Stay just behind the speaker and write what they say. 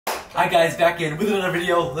Hi guys, back in with another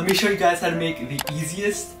video. Let me show you guys how to make the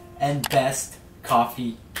easiest and best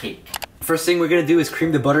coffee cake. First thing we're gonna do is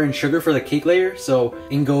cream the butter and sugar for the cake layer. So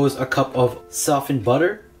in goes a cup of softened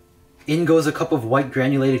butter. In goes a cup of white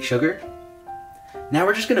granulated sugar. Now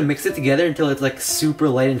we're just gonna mix it together until it's like super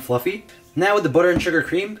light and fluffy. Now with the butter and sugar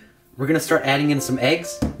creamed, we're gonna start adding in some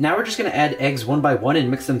eggs. Now we're just gonna add eggs one by one and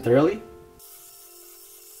mix them thoroughly.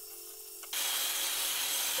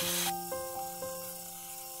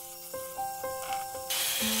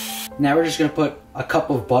 Now we're just gonna put a cup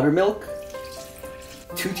of buttermilk,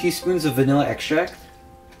 2 teaspoons of vanilla extract.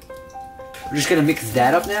 We're just gonna mix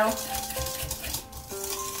that up now.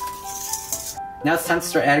 Now it's time to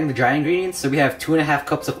start adding the dry ingredients. So we have 2.5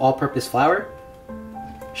 cups of all-purpose flour,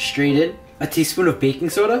 straight in, a teaspoon of baking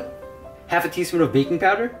soda, half a teaspoon of baking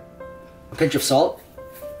powder, a pinch of salt.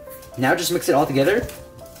 Now just mix it all together.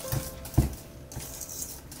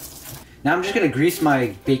 Now I'm just gonna grease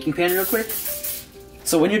my baking pan real quick.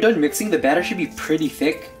 So when you're done mixing, the batter should be pretty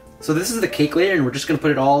thick. So this is the cake layer and we're just gonna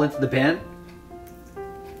put it all into the pan.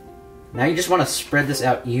 Now you just wanna spread this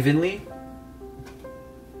out evenly.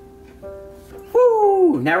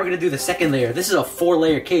 Woo! Now we're gonna do the second layer. This is a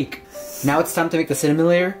 4-layer cake. Now it's time to make the cinnamon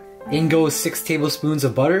layer. In goes 6 tablespoons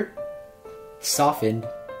of butter, softened,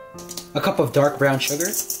 a cup of dark brown sugar,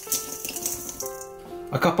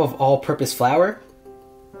 a cup of all-purpose flour,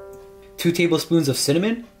 2 tablespoons of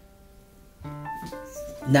cinnamon.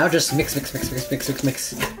 Now just mix. It's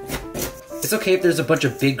okay if there's a bunch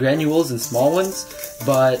of big granules and small ones,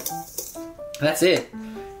 but that's it.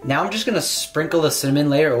 Now I'm just gonna sprinkle the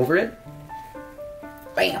cinnamon layer over it.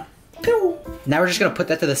 Bam! Pew! Now we're just gonna put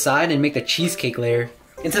that to the side and make the cheesecake layer.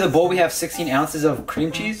 Into the bowl we have 16 ounces of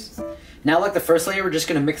cream cheese. Now like the first layer, we're just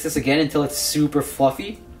gonna mix this again until it's super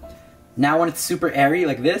fluffy. Now when it's super airy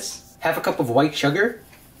like this, half a cup of white sugar.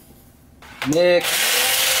 Mix.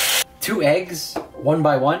 2 eggs, one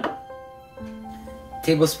by one.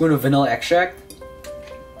 Tablespoon of vanilla extract.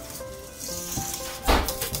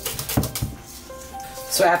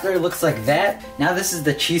 So after it looks like that, now this is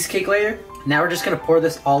the cheesecake layer. Now we're just gonna pour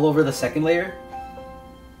this all over the second layer.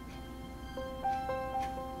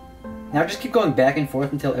 Now just keep going back and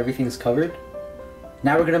forth until everything's covered.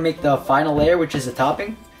 Now we're gonna make the final layer, which is the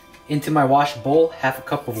topping. Into my washed bowl, half a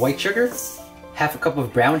cup of white sugar, half a cup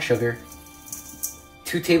of brown sugar,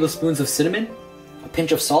 2 tablespoons of cinnamon, a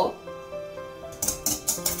pinch of salt,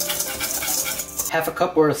 half a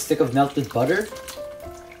cup or a stick of melted butter.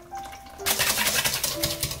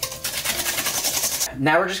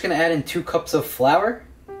 Now we're just gonna add in 2 cups of flour.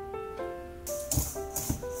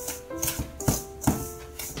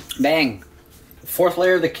 Bang! 4th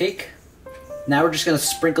layer of the cake. Now we're just gonna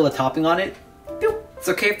sprinkle the topping on it. It's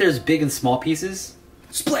okay if there's big and small pieces.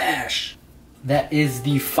 Splash! That is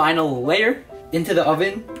the final layer. Into the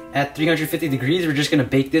oven at 350 degrees. We're just gonna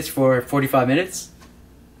bake this for 45 minutes.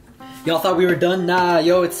 Y'all thought we were done? Nah,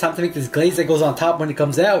 yo, it's time to make this glaze that goes on top when it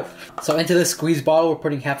comes out. So into the squeeze bottle, we're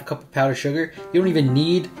putting half a cup of powdered sugar. You don't even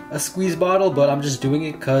need a squeeze bottle, but I'm just doing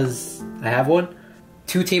it because I have one.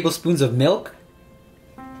 2 tablespoons of milk.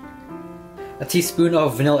 A teaspoon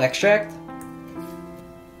of vanilla extract.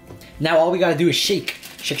 Now all we gotta do is shake.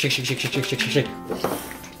 Shake.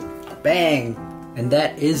 Bang! And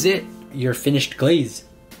that is it. Your finished glaze.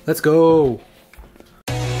 Let's go!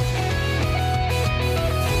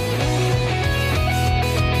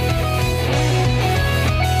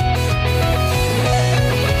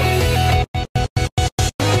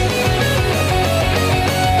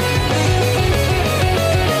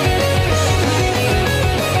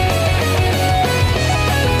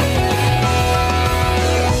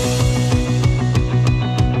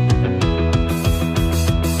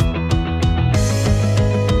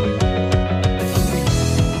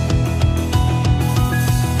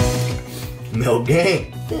 No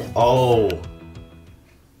gang. Oh,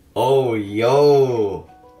 yo.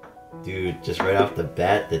 Dude, just right off the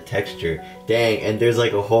bat, the texture. Dang, and there's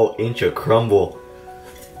like a whole inch of crumble.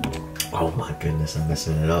 Oh my goodness, I'm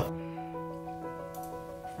messing it up.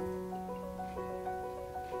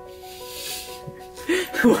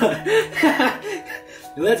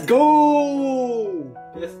 Let's go!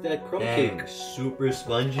 That's that crumb cake. Super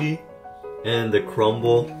spongy. And the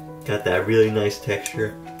crumble got that really nice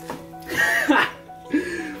texture.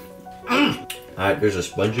 Alright, there's a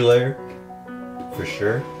spongy layer, for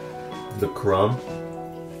sure. The crumb.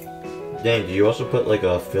 Dang, do you also put like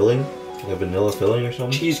a filling? Like a vanilla filling or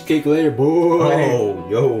something? Cheesecake layer, boy! Oh,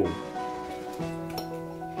 yo!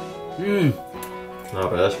 Mmm. Oh,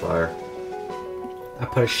 but that's fire. I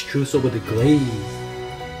put a streusel with the glaze.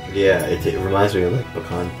 Yeah, it reminds me of like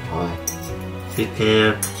pecan pie.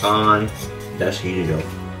 Pecan, that's heated up.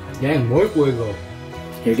 Dang, more fuego.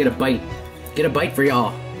 Here, get a bite. Get a bite for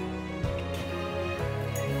y'all.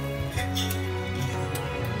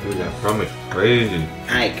 Dude, that crumb is crazy.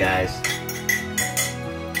 Alright, guys.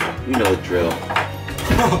 You know the drill.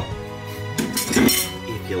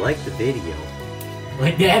 If you like the video,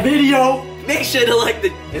 like that video, make sure to like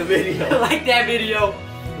the video. like that video.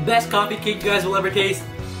 The best coffee cake you guys will ever taste.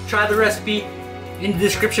 Try the recipe in the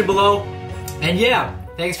description below. And yeah,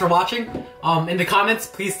 thanks for watching. In the comments,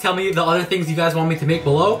 please tell me the other things you guys want me to make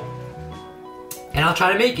below. And I'll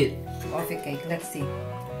try to make it. Coffee cake, let's see.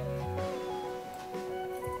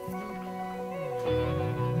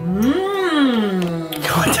 Mmm.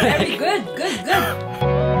 Very good, good, good.